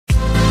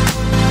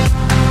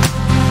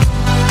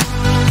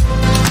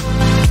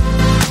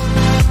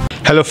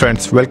Hello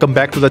friends, welcome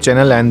back to the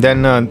channel. And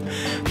then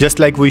just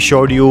like we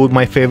showed you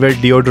my favorite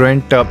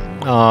deodorant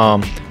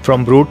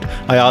from Brut,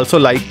 I also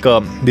like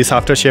this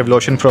aftershave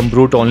lotion from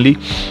Brut only.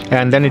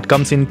 And then it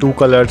comes in two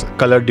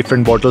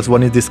different bottles.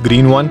 One is this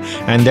green one,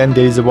 and then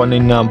there is one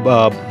in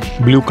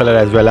blue color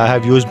as well. I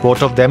have used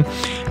both of them.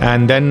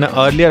 And then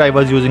earlier I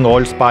was using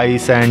Old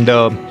Spice and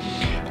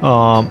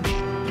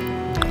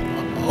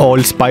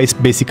Old Spice.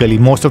 Basically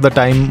most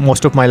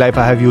of my life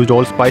I have used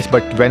Old Spice,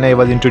 but when I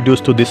was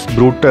introduced to this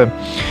Brut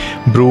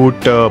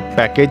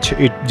package,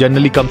 it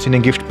generally comes in a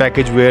gift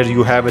package where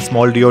you have a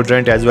small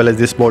deodorant as well as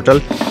this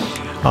bottle,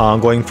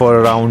 going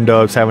for around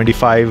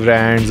 75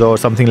 rands or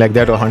something like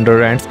that, or 100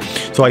 rands.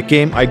 So I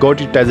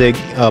got it as a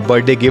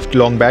birthday gift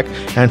long back,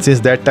 and since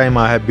that time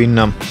I have been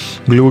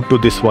glued to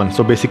this one.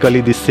 So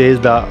basically this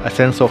says the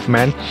essence of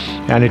man,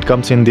 and it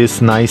comes in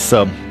this nice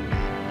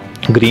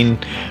green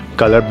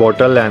color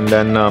bottle, and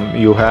then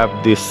you have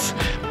this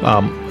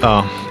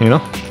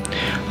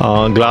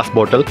glass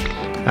bottle,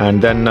 and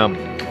then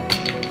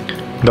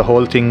the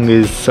whole thing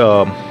is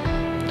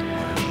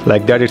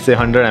like that. It's a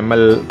 100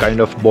 ml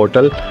kind of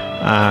bottle,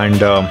 and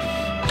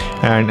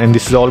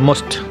this is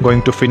almost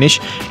going to finish,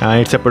 and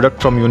it's a product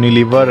from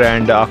Unilever.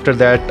 And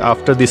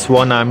after this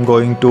one,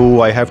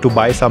 I have to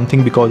buy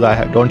something because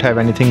I don't have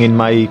anything in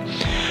my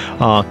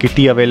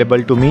kitty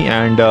available to me.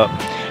 And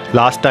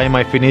last time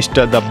I finished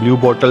the blue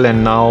bottle,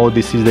 and now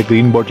this is the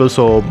green bottle,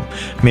 so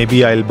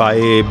maybe I'll buy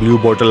a blue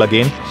bottle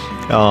again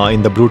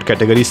in the Brut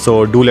category.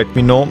 So do let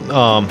me know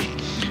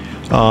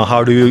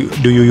how do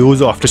you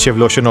use aftershave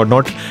lotion or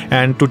not.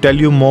 And to tell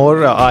you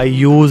more, I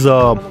use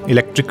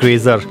electric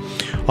razor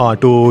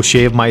to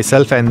shave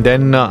myself, and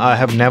then I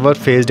have never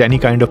faced any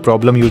kind of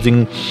problem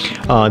using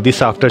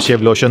this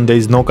aftershave lotion. There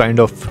is no kind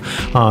of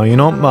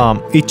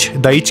itch.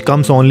 The itch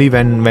comes only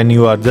when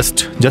you are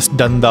just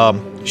done the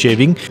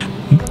shaving.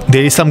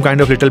 There is some kind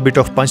of little bit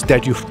of punch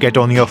that you get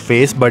on your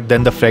face, but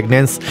then the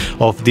fragrance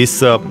of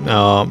this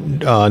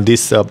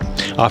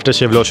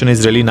aftershave lotion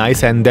is really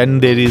nice. And then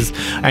there is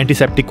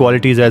antiseptic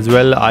qualities as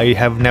well. I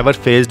have never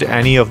faced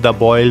any of the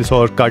boils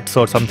or cuts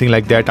or something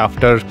like that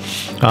after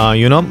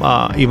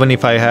even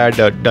if I had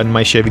done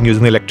my shaving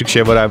using the electric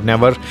shaver, I've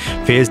never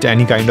faced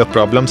any kind of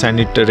problems, and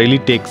it really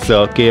takes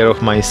care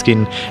of my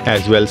skin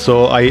as well.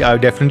 So I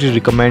definitely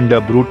recommend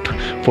Brut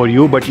for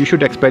you, but you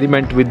should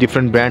experiment with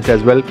different brands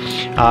as well,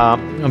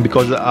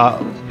 because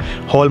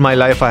whole my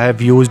life I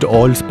have used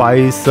Old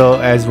Spice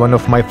as one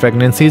of my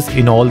fragrances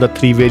in all the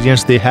 3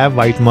 variants they have,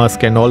 white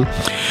musk and all.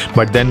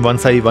 But then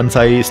once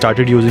I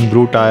started using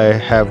Brut,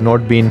 I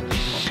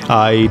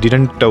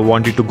didn't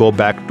want it to go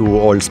back to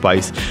Old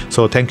Spice.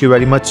 So thank you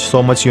very much,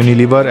 so much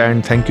Unilever,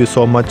 and thank you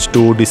so much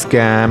to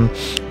Discam,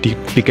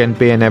 Pick and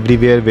Pay, and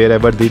everywhere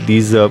wherever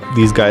these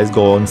guys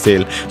go on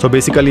sale. So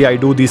basically I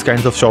do these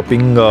kinds of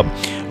shopping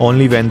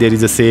only when there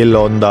is a sale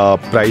on the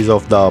price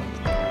of the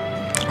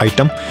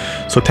item.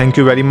 So thank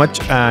you very much.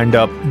 And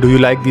do you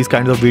like these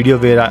kinds of video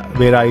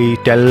where I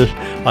tell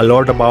a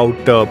lot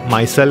about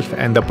myself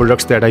and the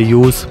products that I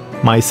use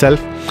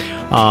myself,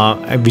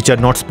 which are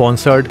not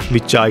sponsored,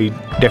 which I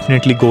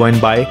definitely go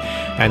and buy.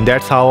 And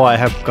that's how I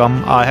have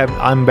come.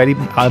 I'm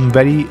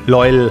very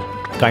loyal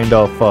kind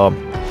of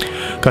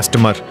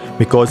customer,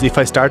 because if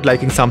I start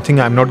liking something,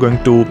 I'm not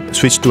going to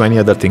switch to any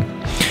other thing.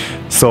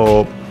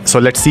 So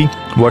let's see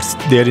what's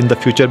there in the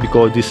future,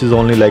 because this is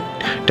only like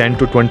 10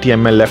 to 20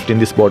 ml left in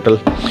this bottle.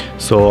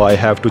 So I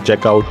have to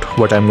check out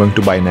what I'm going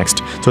to buy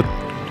next. So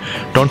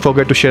don't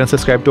forget to share and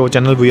subscribe to our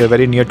channel. We are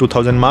very near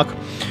 2000 mark,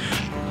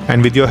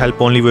 and with your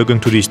help only we're going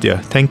to reach there.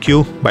 Thank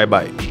you. Bye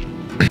bye.